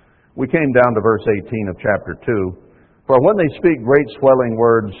 We came down to verse 18 of chapter 2. For when they speak great swelling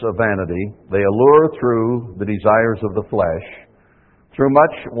words of vanity, they allure through the desires of the flesh, through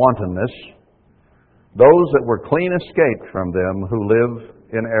much wantonness, those that were clean escaped from them who live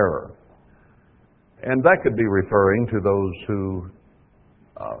in error. And that could be referring to those who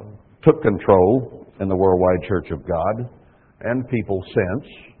took control in the worldwide church of God, and people since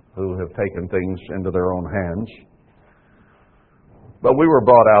who have taken things into their own hands. But we were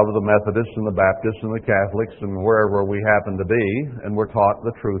brought out of the Methodists and the Baptists and the Catholics and wherever we happened to be, and we're taught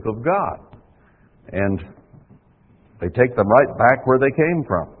the truth of God. And they take them right back where they came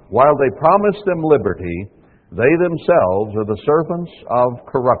from. While they promise them liberty, they themselves are the servants of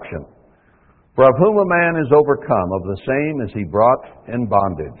corruption. For of whom a man is overcome, of the same is he brought in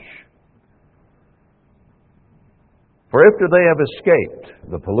bondage. For after they have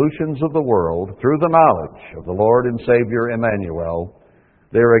escaped the pollutions of the world through the knowledge of the Lord and Savior Emmanuel,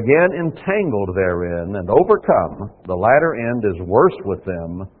 they are again entangled therein and overcome. The latter end is worse with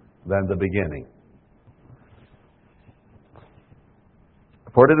them than the beginning.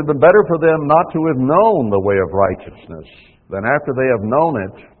 For it had been better for them not to have known the way of righteousness than after they have known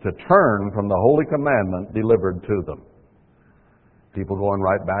it to turn from the holy commandment delivered to them. People going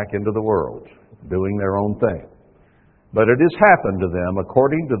right back into the world, doing their own thing. But it has happened to them,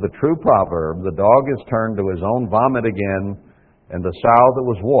 according to the true proverb, the dog is turned to his own vomit again, and the sow that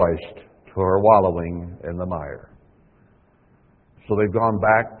was washed to her wallowing in the mire. So they've gone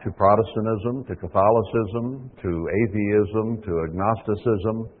back to Protestantism, to Catholicism, to atheism, to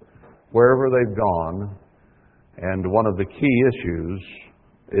agnosticism, wherever they've gone. And one of the key issues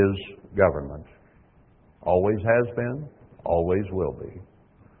is government. Always has been, always will be.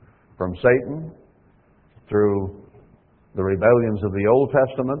 From Satan through the rebellions of the Old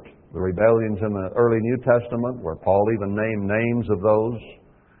Testament, the rebellions in the early New Testament, where Paul even named names of those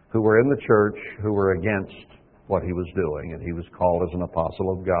who were in the church who were against what he was doing, and he was called as an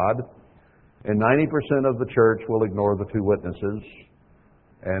apostle of God. And 90% of the church will ignore the two witnesses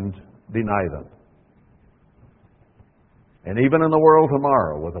and deny them. And even in the world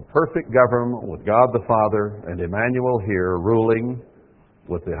tomorrow, with a perfect government, with God the Father and Emmanuel here ruling,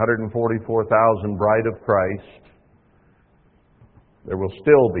 with the 144,000 bride of Christ, there will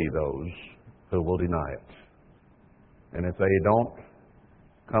still be those who will deny it. And if they don't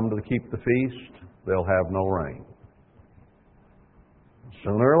come to keep the feast, they'll have no rain.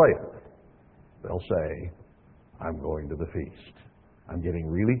 Sooner or later, they'll say, I'm going to the feast. I'm getting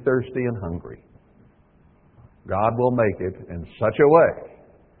really thirsty and hungry. God will make it in such a way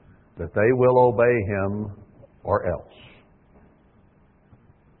that they will obey Him or else.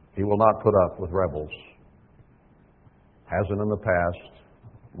 He will not put up with rebels. Hasn't in the past,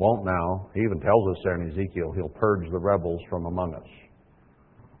 won't now. He even tells us there in Ezekiel, He'll purge the rebels from among us.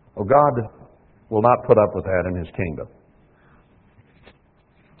 Oh, God will not put up with that in His kingdom.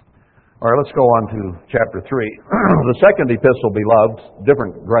 All right, let's go on to chapter 3. The second epistle, beloved,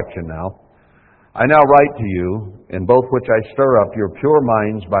 different direction now. I now write to you, in both which I stir up your pure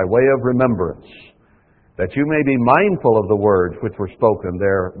minds by way of remembrance, that you may be mindful of the words which were spoken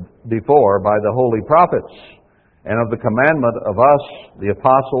there before by the holy prophets, and of the commandment of us, the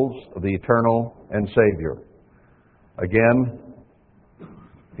apostles of the eternal and Savior. Again,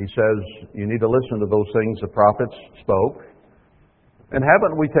 he says, you need to listen to those things the prophets spoke. And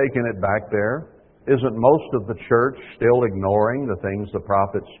haven't we taken it back there? Isn't most of the church still ignoring the things the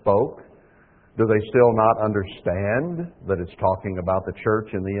prophets spoke? Do they still not understand that it's talking about the church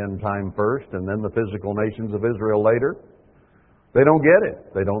in the end time first and then the physical nations of Israel later? They don't get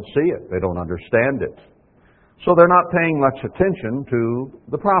it. They don't see it. They don't understand it. So they're not paying much attention to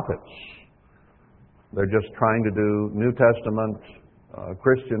the prophets. They're just trying to do New Testament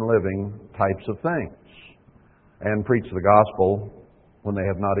Christian living types of things and preach the gospel when they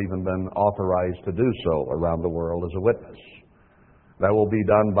have not even been authorized to do so around the world as a witness. That will be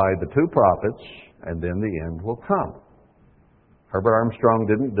done by the two prophets, and then the end will come. Herbert Armstrong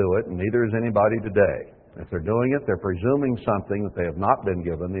didn't do it, and neither is anybody today. If they're doing it, they're presuming something that they have not been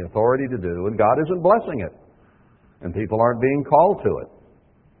given the authority to do, and God isn't blessing it. And people aren't being called to it.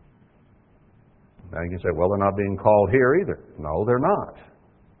 Now you can say, well, they're not being called here either. No, they're not.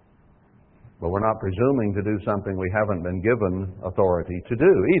 But we're not presuming to do something we haven't been given authority to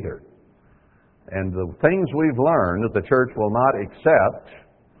do either. And the things we've learned that the church will not accept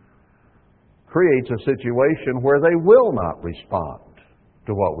creates a situation where they will not respond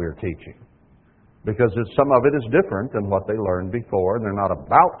to what we're teaching. Because some of it is different than what they learned before, and they're not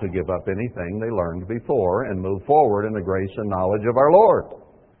about to give up anything they learned before and move forward in the grace and knowledge of our Lord.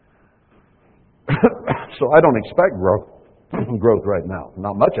 So I don't expect growth right now.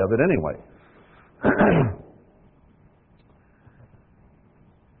 Not much of it anyway.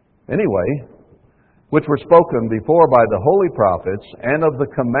 Anyway, which were spoken before by the holy prophets, and of the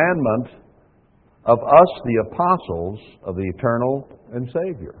commandment of us, the apostles of the eternal and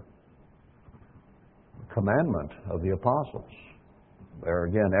Savior. Commandment of the apostles. They're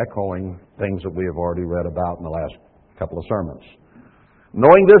again echoing things that we have already read about in the last couple of sermons.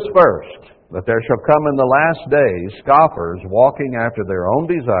 Knowing this first, that there shall come in the last days scoffers walking after their own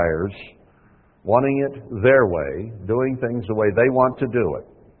desires, wanting it their way, doing things the way they want to do it,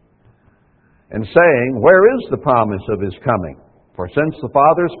 and saying, where is the promise of His coming? For since the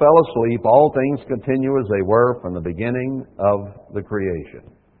fathers fell asleep, all things continue as they were from the beginning of the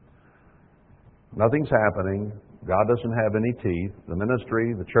creation. Nothing's happening. God doesn't have any teeth. The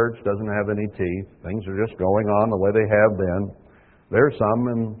ministry, the church doesn't have any teeth. Things are just going on the way they have been. There are some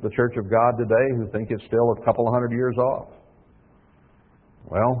in the Church of God today who think it's still a couple of hundred years off.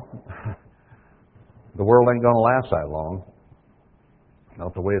 Well, the world ain't going to last that long.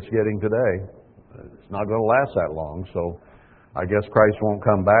 Not the way it's getting today. It's not going to last that long. So I guess Christ won't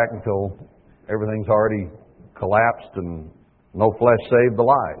come back until everything's already collapsed and no flesh saved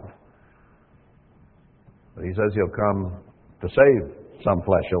alive. But He says He'll come to save some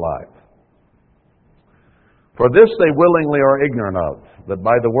flesh alive. For this they willingly are ignorant of, that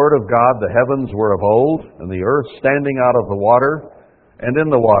by the word of God the heavens were of old, and the earth standing out of the water and in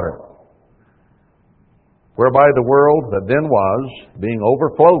the water, whereby the world that then was, being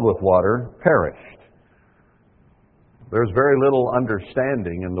overflowed with water, perished. There's very little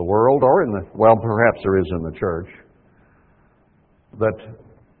understanding in the world, or perhaps there is in the church, that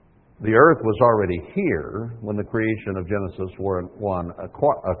the earth was already here when the creation of Genesis 1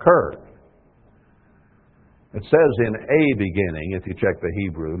 occurred. It says in a beginning, if you check the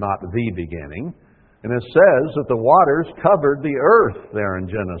Hebrew, not the beginning. And it says that the waters covered the earth there in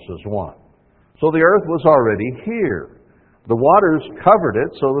Genesis 1. So the earth was already here. The waters covered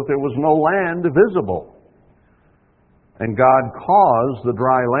it so that there was no land visible. And God caused the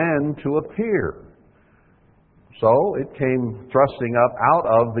dry land to appear. So it came thrusting up out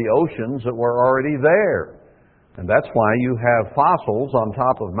of the oceans that were already there. And that's why you have fossils on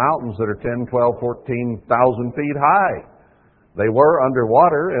top of mountains that are 10, 12, 14,000 feet high. They were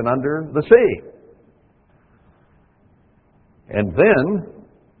underwater and under the sea. And then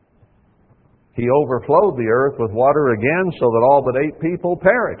He overflowed the earth with water again so that all but 8 people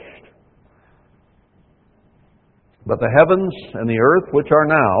perished. But the heavens and the earth, which are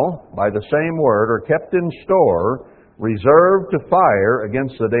now, by the same word, are kept in store, reserved to fire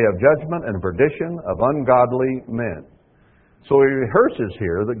against the day of judgment and perdition of ungodly men. So He rehearses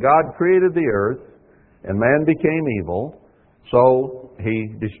here that God created the earth and man became evil, so He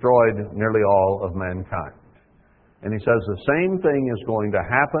destroyed nearly all of mankind. And He says the same thing is going to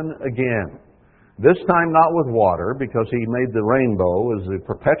happen again. This time not with water, because He made the rainbow as the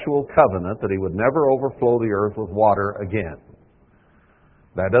perpetual covenant that He would never overflow the earth with water again.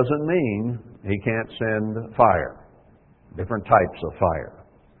 That doesn't mean He can't send fire. Different types of fire.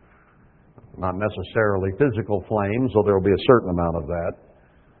 Not necessarily physical flames, though there will be a certain amount of that,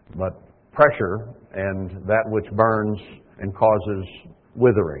 but pressure and that which burns and causes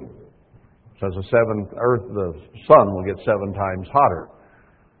withering. So as the sun will get 7 times hotter.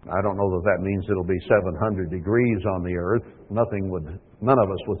 I don't know that that means it'll be 700 degrees on the earth. None of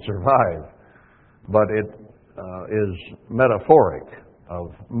us would survive. But it is metaphoric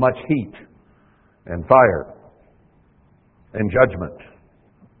of much heat and fire and judgment.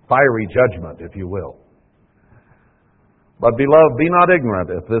 Fiery judgment, if you will. But beloved, be not ignorant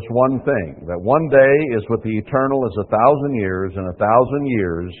of this one thing, that one day is with the eternal as 1,000 years, and 1,000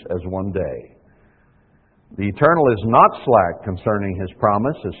 years as one day. The Eternal is not slack concerning His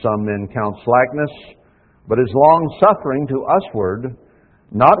promise, as some men count slackness, but is long-suffering to usward,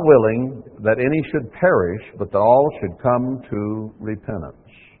 not willing that any should perish, but that all should come to repentance.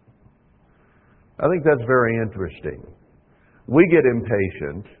 I think that's very interesting. We get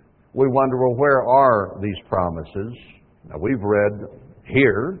impatient we wonder, well, where are these promises? Now, we've read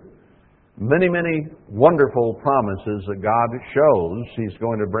here many, many wonderful promises that God shows He's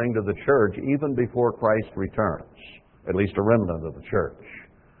going to bring to the church even before Christ returns, at least a remnant of the church,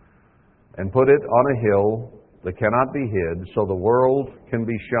 and put it on a hill that cannot be hid so the world can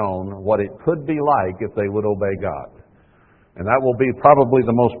be shown what it could be like if they would obey God. And that will be probably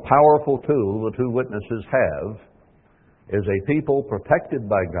the most powerful tool the two witnesses have, is a people protected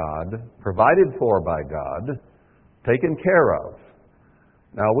by God, provided for by God, taken care of.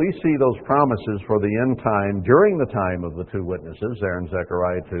 Now, we see those promises for the end time during the time of the two witnesses there in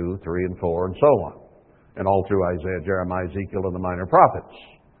Zechariah 2, 3, and 4, and so on, and all through Isaiah, Jeremiah, Ezekiel, and the minor prophets.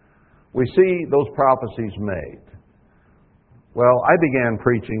 We see those prophecies made. Well, I began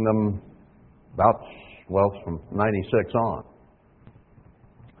preaching them from 96 on.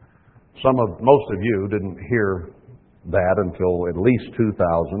 Most of you didn't hear that until at least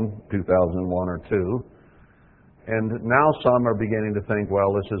 2000, 2001 or 2. And now some are beginning to think,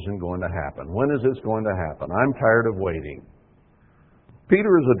 well, this isn't going to happen. When is this going to happen? I'm tired of waiting.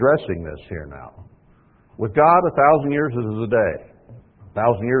 Peter is addressing this here now. With God, 1,000 years is a day.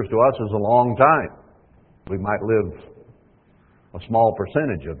 1,000 years to us is a long time. We might live a small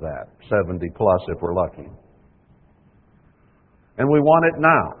percentage of that, 70 plus if we're lucky. And we want it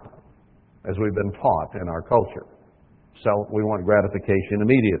now, as we've been taught in our culture. So we want gratification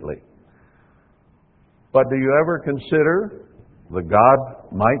immediately. But do you ever consider that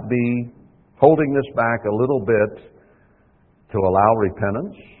God might be holding this back a little bit to allow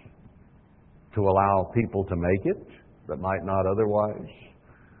repentance, to allow people to make it that might not otherwise,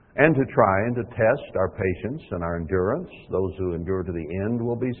 and to try and to test our patience and our endurance? Those who endure to the end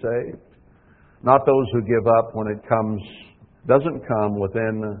will be saved, not those who give up when it doesn't come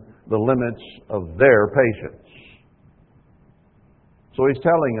within the limits of their patience. So He's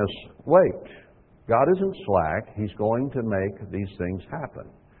telling us, wait. God isn't slack. He's going to make these things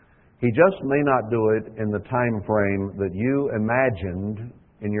happen. He just may not do it in the time frame that you imagined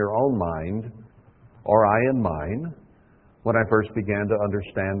in your own mind, or I in mine, when I first began to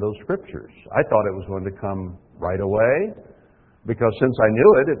understand those scriptures. I thought it was going to come right away, because since I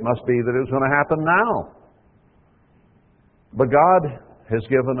knew it, it must be that it was going to happen now. But God has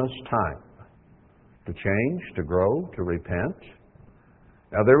given us time to change, to grow, to repent.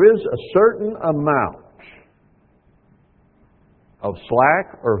 Now, there is a certain amount of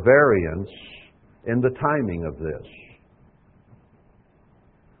slack or variance in the timing of this.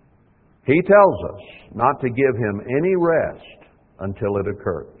 He tells us not to give Him any rest until it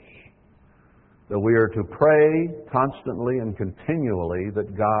occurs. That we are to pray constantly and continually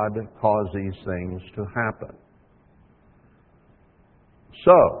that God cause these things to happen.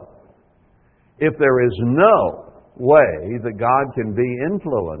 So, if there is no way that God can be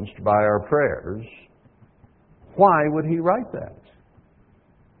influenced by our prayers, why would He write that?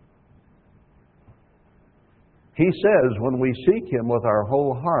 He says when we seek Him with our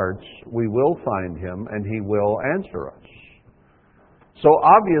whole hearts, we will find Him and He will answer us. So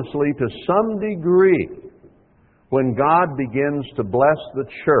obviously, to some degree, when God begins to bless the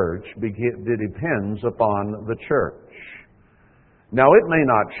church, it depends upon the church. Now, it may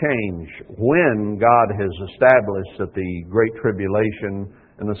not change when God has established that the Great Tribulation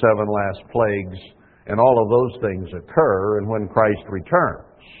and the 7 last plagues and all of those things occur and when Christ returns.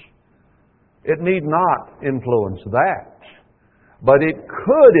 It need not influence that. But it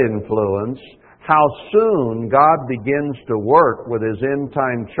could influence how soon God begins to work with His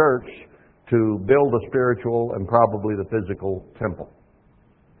end-time church to build a spiritual and probably the physical temple.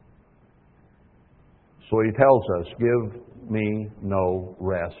 So He tells us, give me no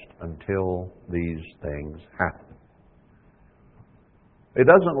rest until these things happen. It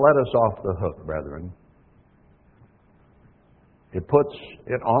doesn't let us off the hook, brethren. It puts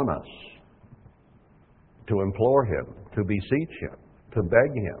it on us to implore Him, to beseech Him, to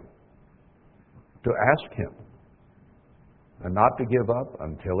beg Him, to ask Him, and not to give up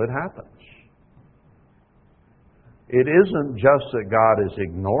until it happens. It isn't just that God is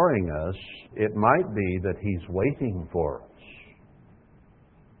ignoring us. It might be that He's waiting for us.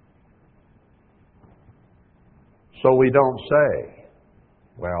 So we don't say,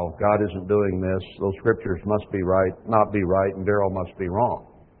 well, God isn't doing this. Those scriptures must be right, not be right, and Darryl must be wrong.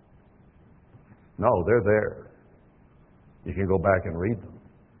 No, they're there. You can go back and read them.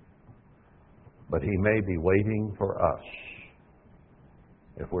 But He may be waiting for us.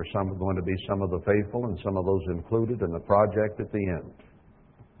 If we're going to be some of the faithful and some of those included in the project at the end.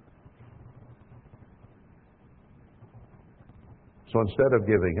 So instead of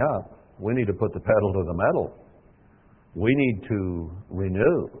giving up, we need to put the pedal to the metal. We need to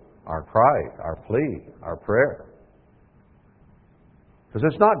renew our cry, our plea, our prayer. Because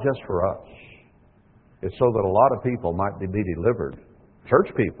it's not just for us. It's so that a lot of people might be delivered, church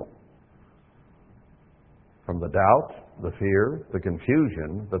people, from the doubt, the fear, the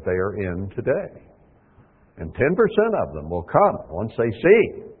confusion that they are in today. And 10% of them will come once they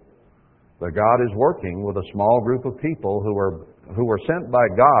see that God is working with a small group of people who were sent by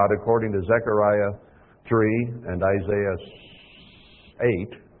God, according to Zechariah 3 and Isaiah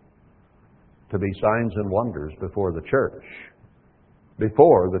 8, to be signs and wonders before the church,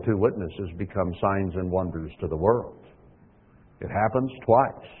 before the two witnesses become signs and wonders to the world. It happens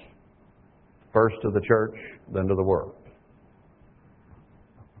twice. First to the church, then to the world.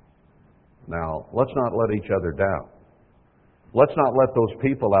 Now, let's not let each other down. Let's not let those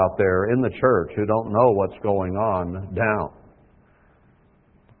people out there in the church who don't know what's going on down.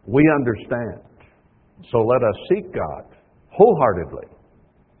 We understand. So let us seek God wholeheartedly.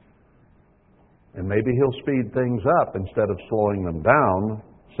 And maybe He'll speed things up instead of slowing them down,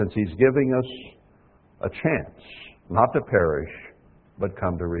 since He's giving us a chance not to perish, but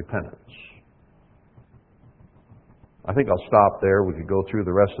come to repentance. I think I'll stop there. We could go through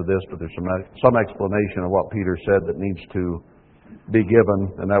the rest of this, but there's some explanation of what Peter said that needs to be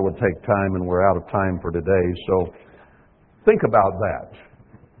given, and that would take time, and we're out of time for today. So think about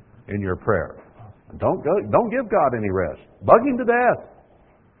that in your prayer. Don't give God any rest. Bug Him to death.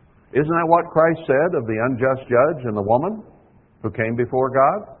 Isn't that what Christ said of the unjust judge and the woman who came before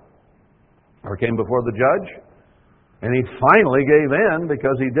God? Or came before the judge? And he finally gave in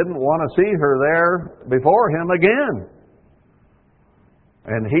because he didn't want to see her there before him again.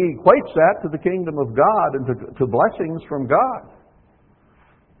 And he equates that to the kingdom of God and to blessings from God.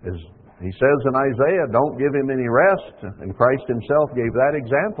 As he says in Isaiah, don't give him any rest. And Christ himself gave that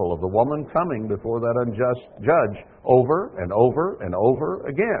example of the woman coming before that unjust judge over and over and over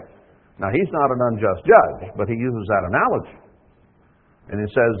again. Now, he's not an unjust judge, but he uses that analogy. And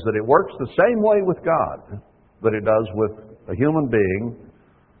he says that it works the same way with God that it does with a human being.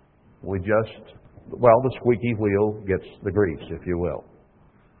 The squeaky wheel gets the grease, if you will.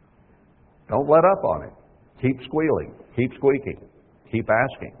 Don't let up on it. Keep squealing. Keep squeaking. Keep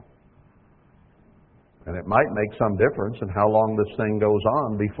asking. And it might make some difference in how long this thing goes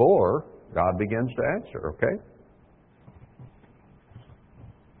on before God begins to answer, okay?